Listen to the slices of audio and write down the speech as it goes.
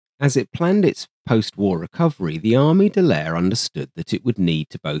As it planned its post-war recovery, the Armée de l'Air understood that it would need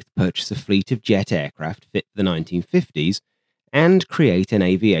to both purchase a fleet of jet aircraft fit for the 1950s and create an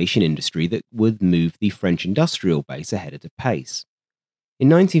aviation industry that would move the French industrial base ahead at a pace. In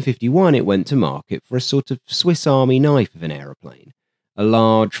 1951, it went to market for a sort of Swiss Army knife of an aeroplane, a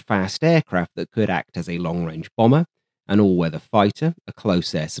large, fast aircraft that could act as a long-range bomber, an all-weather fighter, a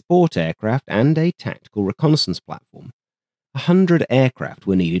close air support aircraft, and a tactical reconnaissance platform. 100 aircraft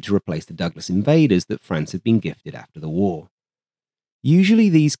were needed to replace the Douglas Invaders that France had been gifted after the war. Usually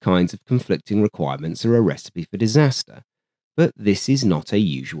these kinds of conflicting requirements are a recipe for disaster, but this is not a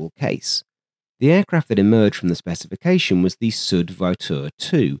usual case. The aircraft that emerged from the specification was the Vulture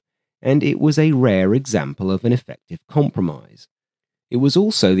II, and it was a rare example of an effective compromise. It was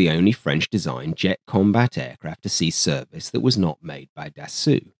also the only French-designed jet combat aircraft to see service that was not made by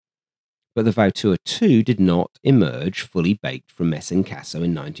Dassault. But the Vulture II did not emerge fully baked from Casso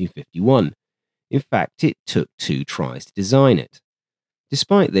in 1951. In fact, it took 2 tries to design it.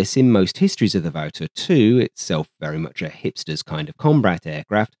 Despite this, in most histories of the Vulture II, itself very much a hipster's kind of combat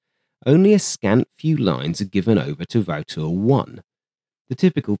aircraft, only a scant few lines are given over to Vulture I. The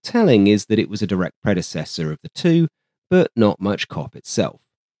typical telling is that it was a direct predecessor of the two, but not much cop itself.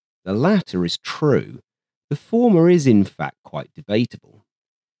 The latter is true. The former is in fact quite debatable.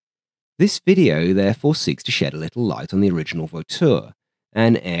 This video therefore seeks to shed a little light on the original Vulture,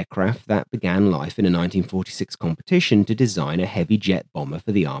 an aircraft that began life in a 1946 competition to design a heavy jet bomber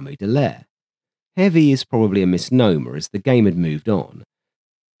for the Armée de l'Air. Heavy is probably a misnomer as the game had moved on.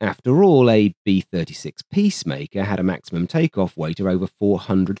 After all, a B-36 Peacemaker had a maximum takeoff weight of over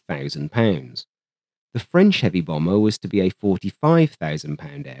 400,000 pounds. The French heavy bomber was to be a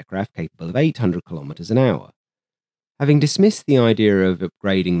 45,000-pound aircraft capable of 800 kilometers an hour. Having dismissed the idea of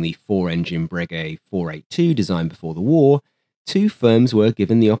upgrading the 4-engine Breguet 482 designed before the war, 2 firms were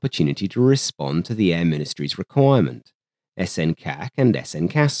given the opportunity to respond to the Air Ministry's requirement, SNCAC and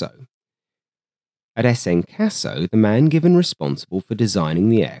SNCASO. At SNCASO, the man given responsible for designing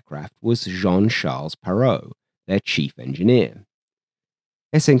the aircraft was Jean-Charles Parrot, their chief engineer.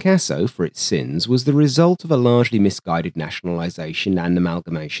 SNCASO, for its sins, was the result of a largely misguided nationalisation and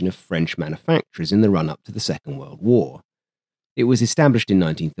amalgamation of French manufacturers in the run-up to the Second World War. It was established in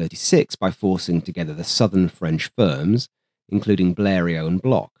 1936 by forcing together the southern French firms, including Blériot and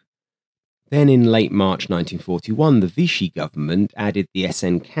Bloch. Then in late March 1941, the Vichy government added the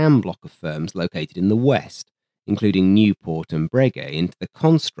SNCAM block of firms located in the west, including Newport and Breguet, into the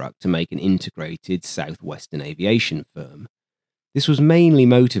construct to make an integrated southwestern aviation firm. This was mainly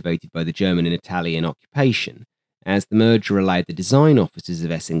motivated by the German and Italian occupation, as the merger allowed the design offices of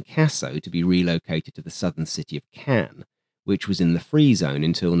SNCASO to be relocated to the southern city of Cannes, which was in the free zone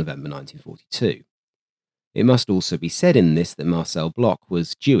until November 1942. It must also be said in this that Marcel Bloch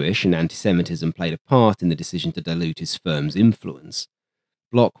was Jewish and anti-Semitism played a part in the decision to dilute his firm's influence.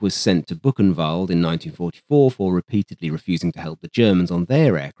 Bloch was sent to Buchenwald in 1944 for repeatedly refusing to help the Germans on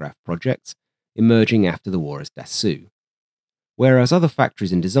their aircraft projects, emerging after the war as Dassault. Whereas other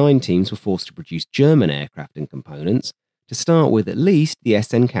factories and design teams were forced to produce German aircraft and components, to start with at least, the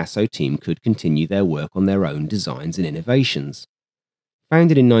SNCASO team could continue their work on their own designs and innovations.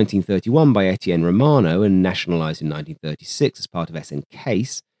 Founded in 1931 by Etienne Romano and nationalised in 1936 as part of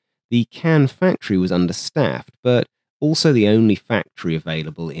SNCASE, the Cannes factory was understaffed, but also the only factory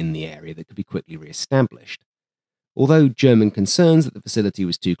available in the area that could be quickly re-established. Although German concerns that the facility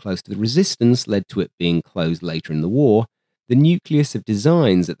was too close to the resistance led to it being closed later in the war, the nucleus of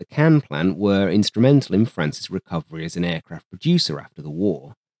designs at the Cannes plant were instrumental in France's recovery as an aircraft producer after the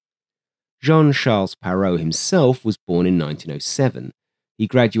war. Jean-Charles Parrot himself was born in 1907. He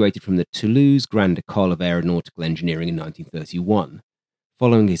graduated from the Toulouse Grande École of Aeronautical Engineering in 1931.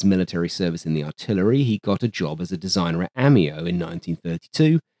 Following his military service in the artillery, he got a job as a designer at Amiot in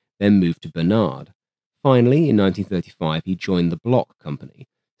 1932, then moved to Bernard. Finally, in 1935, he joined the Bloch Company,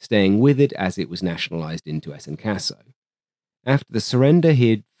 staying with it as it was nationalised into SNCASO. After the surrender,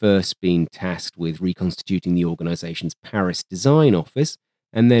 he had first been tasked with reconstituting the organisation's Paris design office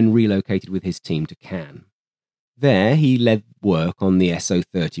and then relocated with his team to Cannes. There, he led work on the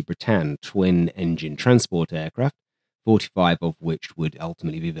SO-30 Bretagne twin-engine transport aircraft, 45 of which would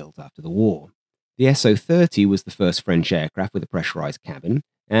ultimately be built after the war. The SO-30 was the first French aircraft with a pressurised cabin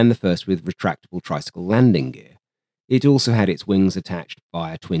and the first with retractable tricycle landing gear. It also had its wings attached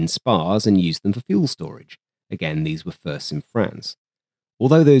via twin spars and used them for fuel storage. Again, these were firsts in France.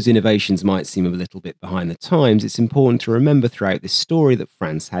 Although those innovations might seem a little bit behind the times, it's important to remember throughout this story that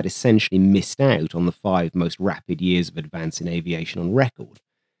France had essentially missed out on the 5 most rapid years of advance in aviation on record,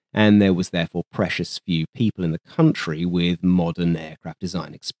 and there was therefore precious few people in the country with modern aircraft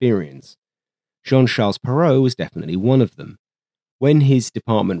design experience. Jean-Charles Perrault was definitely one of them. When his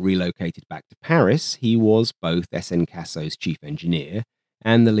department relocated back to Paris, he was both SN Casso's chief engineer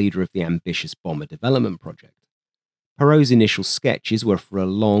and the leader of the ambitious bomber development project. Perrault's initial sketches were for a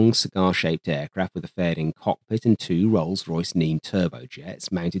long, cigar-shaped aircraft with a fared-in cockpit and two Rolls-Royce Nene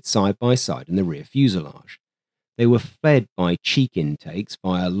turbojets mounted side by side in the rear fuselage. They were fed by cheek intakes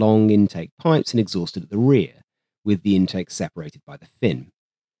via long intake pipes and exhausted at the rear, with the intakes separated by the fin.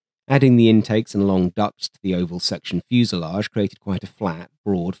 Adding the intakes and long ducts to the oval section fuselage created quite a flat,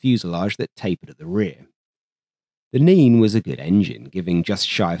 broad fuselage that tapered at the rear. The Nene was a good engine, giving just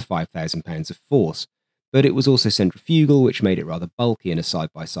shy of 5,000 pounds of force, but it was also centrifugal, which made it rather bulky in a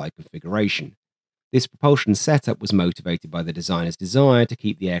side-by-side configuration. This propulsion setup was motivated by the designer's desire to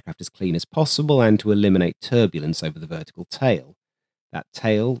keep the aircraft as clean as possible and to eliminate turbulence over the vertical tail. That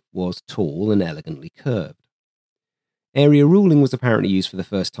tail was tall and elegantly curved. Area ruling was apparently used for the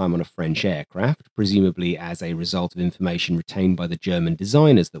first time on a French aircraft, presumably as a result of information retained by the German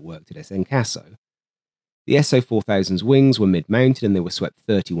designers that worked at SN Casso. The SO 4000's wings were mid-mounted and they were swept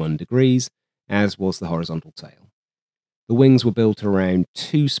 31 degrees, as was the horizontal tail. The wings were built around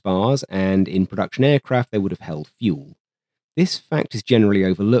 2 spars, and in production aircraft they would have held fuel. This fact is generally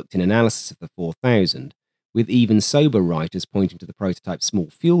overlooked in analysis of the 4000, with even sober writers pointing to the prototype's small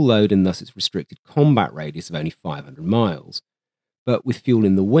fuel load and thus its restricted combat radius of only 500 miles. But with fuel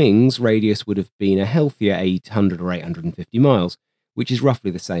in the wings, radius would have been a healthier 800 or 850 miles, which is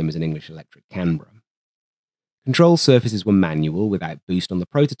roughly the same as an English electric Canberra. Control surfaces were manual, without boost on the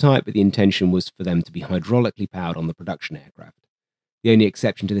prototype, but the intention was for them to be hydraulically powered on the production aircraft. The only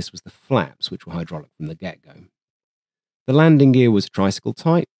exception to this was the flaps, which were hydraulic from the get-go. The landing gear was tricycle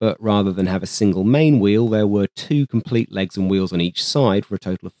type, but rather than have a single main wheel, there were 2 complete legs and wheels on each side for a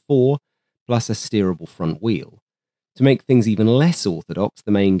total of 4, plus a steerable front wheel. To make things even less orthodox,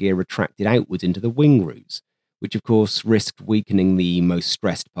 the main gear retracted outwards into the wing roots, which of course risked weakening the most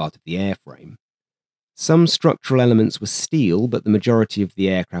stressed part of the airframe. Some structural elements were steel, but the majority of the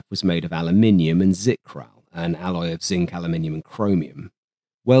aircraft was made of aluminium and zicral, an alloy of zinc, aluminium, and chromium.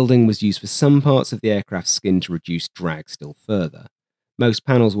 Welding was used for some parts of the aircraft's skin to reduce drag still further. Most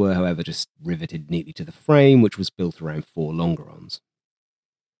panels were, however, just riveted neatly to the frame, which was built around 4 longerons.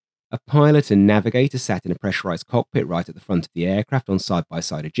 A pilot and navigator sat in a pressurized cockpit right at the front of the aircraft on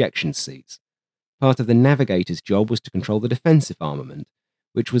side-by-side ejection seats. Part of the navigator's job was to control the defensive armament,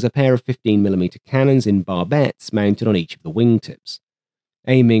 which was a pair of 15mm cannons in barbettes mounted on each of the wingtips.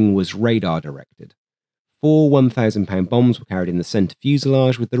 Aiming was radar-directed. 4 1,000-pound bombs were carried in the centre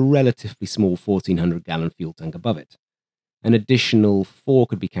fuselage with the relatively small 1,400-gallon fuel tank above it. An additional 4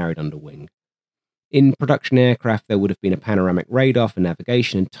 could be carried under wing. In production aircraft, there would have been a panoramic radar for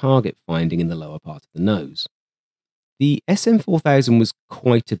navigation and target finding in the lower part of the nose. The SM-4000 was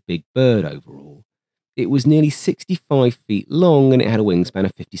quite a big bird overall. It was nearly 65 feet long and it had a wingspan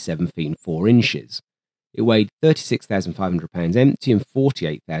of 57 feet and 4 inches. It weighed 36,500 pounds empty and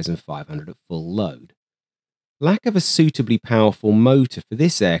 48,500 at full load. Lack of a suitably powerful motor for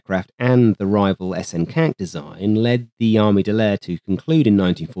this aircraft and the rival SN-CAC design led the Armée de l'Air to conclude in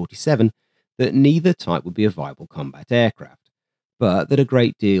 1947 that neither type would be a viable combat aircraft, but that a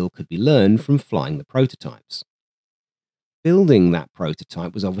great deal could be learned from flying the prototypes. Building that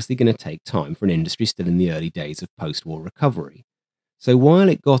prototype was obviously going to take time for an industry still in the early days of post-war recovery. So while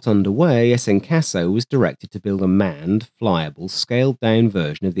it got underway, SN Casso was directed to build a manned, flyable, scaled-down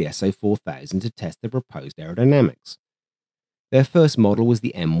version of the SO4000 to test the proposed aerodynamics. Their first model was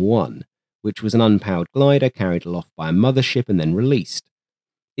the M1, which was an unpowered glider carried aloft by a mothership and then released.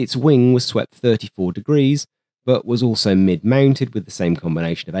 Its wing was swept 34 degrees, but was also mid-mounted with the same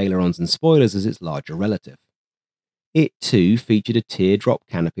combination of ailerons and spoilers as its larger relative. It, too, featured a teardrop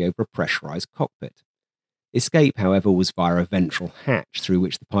canopy over a pressurized cockpit. Escape, however, was via a ventral hatch through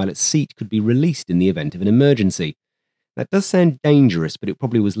which the pilot's seat could be released in the event of an emergency. That does sound dangerous, but it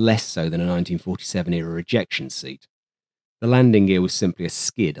probably was less so than a 1947-era ejection seat. The landing gear was simply a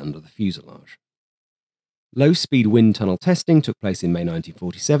skid under the fuselage. Low-speed wind tunnel testing took place in May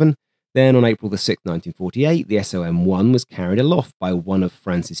 1947. Then, on April 6, 1948, the SOM-1 was carried aloft by one of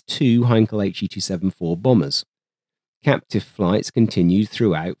France's 2 Heinkel HE-274 bombers. Captive flights continued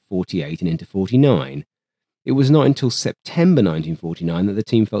throughout 48 and into 49. It was not until September 1949 that the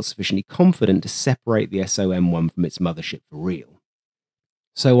team felt sufficiently confident to separate the SOM-1 from its mothership for real.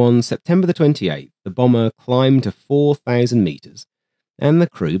 So on September the 28th, the bomber climbed to 4,000 metres, and the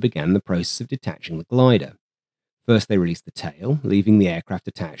crew began the process of detaching the glider. First they released the tail, leaving the aircraft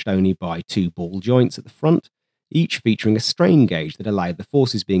attached only by 2 ball joints at the front, each featuring a strain gauge that allowed the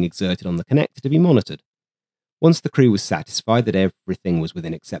forces being exerted on the connector to be monitored. Once the crew was satisfied that everything was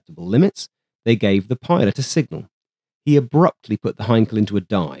within acceptable limits, they gave the pilot a signal. He abruptly put the Heinkel into a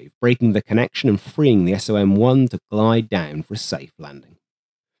dive, breaking the connection and freeing the SOM-1 to glide down for a safe landing.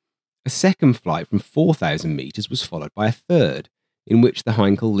 A second flight from 4,000 metres was followed by a third, in which the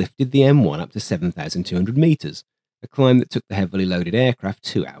Heinkel lifted the M1 up to 7,200 metres, a climb that took the heavily loaded aircraft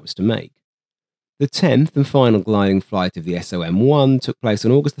 2 hours to make. The 10th and final gliding flight of the SOM-1 took place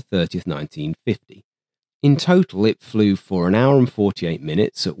on August 30th, 1950. In total, it flew for 1 hour and 48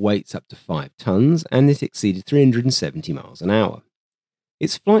 minutes at weights up to 5 tons, and it exceeded 370 miles an hour.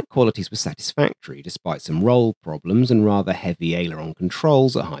 Its flight qualities were satisfactory, despite some roll problems and rather heavy aileron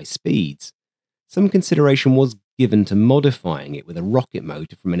controls at high speeds. Some consideration was given to modifying it with a rocket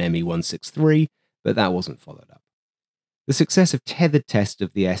motor from an ME-163, but that wasn't followed up. The success of tethered tests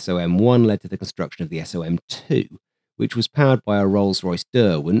of the SOM-1 led to the construction of the SOM-2, which was powered by a Rolls-Royce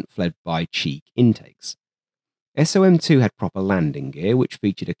Derwent fed by cheek intakes. SOM-2 had proper landing gear, which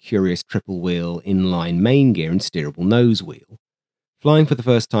featured a curious triple-wheel inline main gear and steerable nose wheel. Flying for the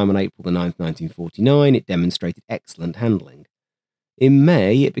first time on April 9, 1949, it demonstrated excellent handling. In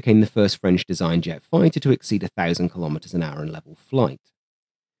May, it became the first French-designed jet fighter to exceed 1,000 km an hour in level flight.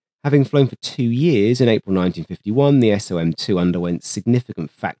 Having flown for 2 years, in April 1951, the SOM-2 underwent significant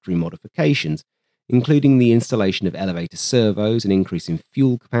factory modifications, including the installation of elevator servos, an increase in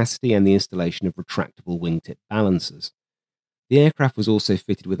fuel capacity, and the installation of retractable wingtip balancers. The aircraft was also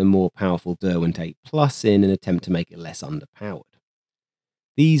fitted with a more powerful Derwent 8 Plus in an attempt to make it less underpowered.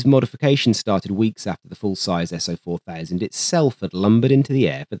 These modifications started weeks after the full-size SO4000 itself had lumbered into the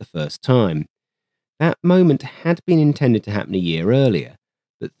air for the first time. That moment had been intended to happen a year earlier,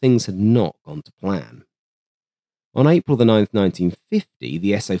 but things had not gone to plan. On April 9, 1950,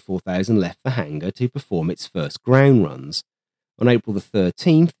 the SO4000 left the hangar to perform its first ground runs. On April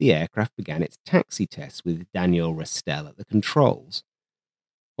 13th, the aircraft began its taxi tests with Daniel Restel at the controls.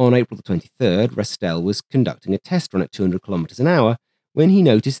 On April 23rd, Restel was conducting a test run at 200 km an hour when he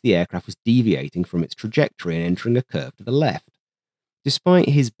noticed the aircraft was deviating from its trajectory and entering a curve to the left. Despite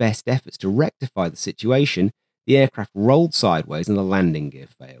his best efforts to rectify the situation, the aircraft rolled sideways and the landing gear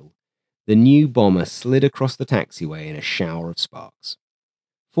failed. The new bomber slid across the taxiway in a shower of sparks.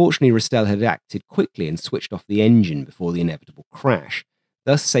 Fortunately, Restel had acted quickly and switched off the engine before the inevitable crash,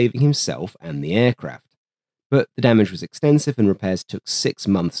 thus saving himself and the aircraft. But the damage was extensive and repairs took 6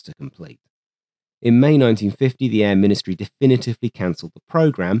 months to complete. In May 1950, the Air Ministry definitively cancelled the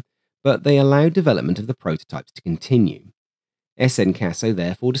program, but they allowed development of the prototypes to continue. SN Casso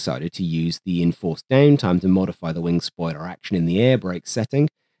therefore decided to use the enforced downtime to modify the wing spoiler action in the air brake setting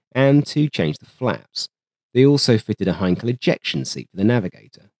and to change the flaps. They also fitted a Heinkel ejection seat for the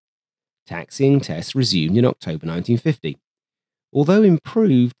navigator. Taxiing tests resumed in October 1950. Although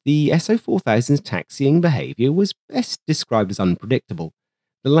improved, the SO4000's taxiing behaviour was best described as unpredictable.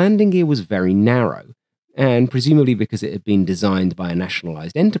 The landing gear was very narrow, and presumably because it had been designed by a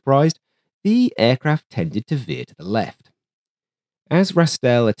nationalised enterprise, the aircraft tended to veer to the left. As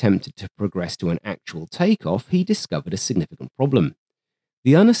Restel attempted to progress to an actual takeoff, he discovered a significant problem.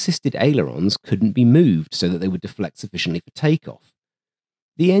 The unassisted ailerons couldn't be moved so that they would deflect sufficiently for takeoff.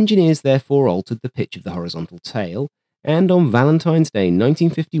 The engineers therefore altered the pitch of the horizontal tail, and on Valentine's Day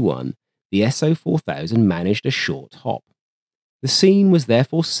 1951, the SO4000 managed a short hop. The scene was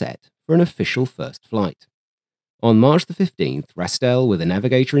therefore set for an official first flight. On March the 15th, Restel, with a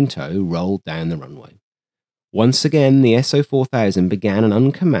navigator in tow, rolled down the runway. Once again, the SO4000 began an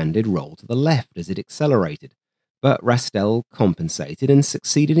uncommanded roll to the left as it accelerated, but Restel compensated and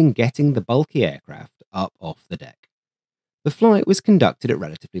succeeded in getting the bulky aircraft up off the deck. The flight was conducted at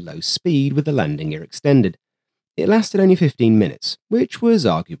relatively low speed with the landing gear extended. It lasted only 15 minutes, which was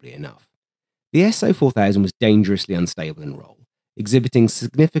arguably enough. The SO4000 was dangerously unstable in roll, exhibiting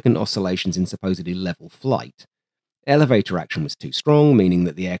significant oscillations in supposedly level flight. Elevator action was too strong, meaning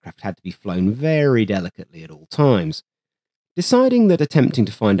that the aircraft had to be flown very delicately at all times. Deciding that attempting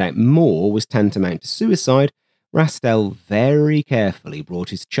to find out more was tantamount to suicide, Restel very carefully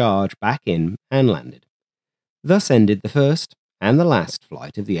brought his charge back in and landed. Thus ended the first and the last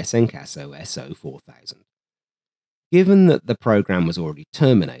flight of the SN Casso SO4000. Given that the program was already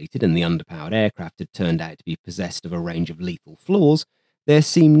terminated and the underpowered aircraft had turned out to be possessed of a range of lethal flaws, there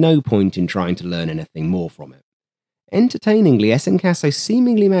seemed no point in trying to learn anything more from it. Entertainingly, SN Casso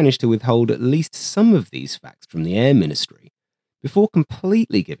seemingly managed to withhold at least some of these facts from the Air Ministry. Before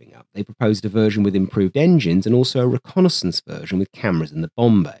completely giving up, they proposed a version with improved engines and also a reconnaissance version with cameras in the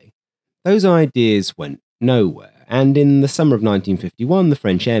bomb bay. Those ideas went nowhere, and in the summer of 1951, the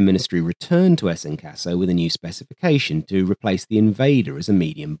French Air Ministry returned to Essencasso with a new specification to replace the Invader as a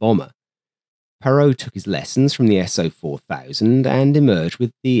medium bomber. Perrault took his lessons from the SO 4000 and emerged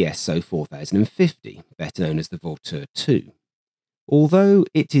with the SO 4050, better known as the Vulture 2. Although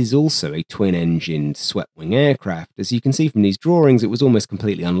it is also a twin-engined swept-wing aircraft, as you can see from these drawings, it was almost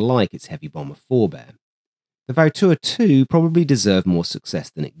completely unlike its heavy bomber forebear. The Vulture 2 probably deserved more success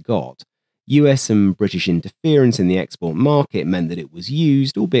than it got. US and British interference in the export market meant that it was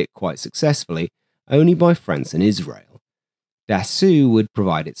used, albeit quite successfully, only by France and Israel. Dassault would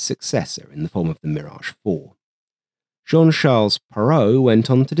provide its successor in the form of the Mirage 4. Jean-Charles Perrault went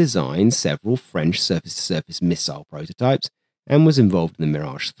on to design several French surface-to-surface missile prototypes and was involved in the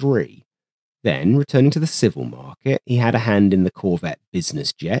Mirage 3. Then, returning to the civil market, he had a hand in the Corvette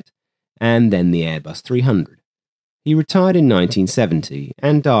business jet, and then the Airbus 300. He retired in 1970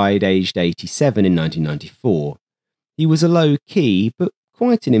 and died aged 87 in 1994. He was a low-key, but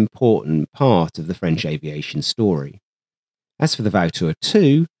quite an important part of the French aviation story. As for the Vulture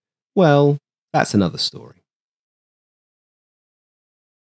 2, well, that's another story.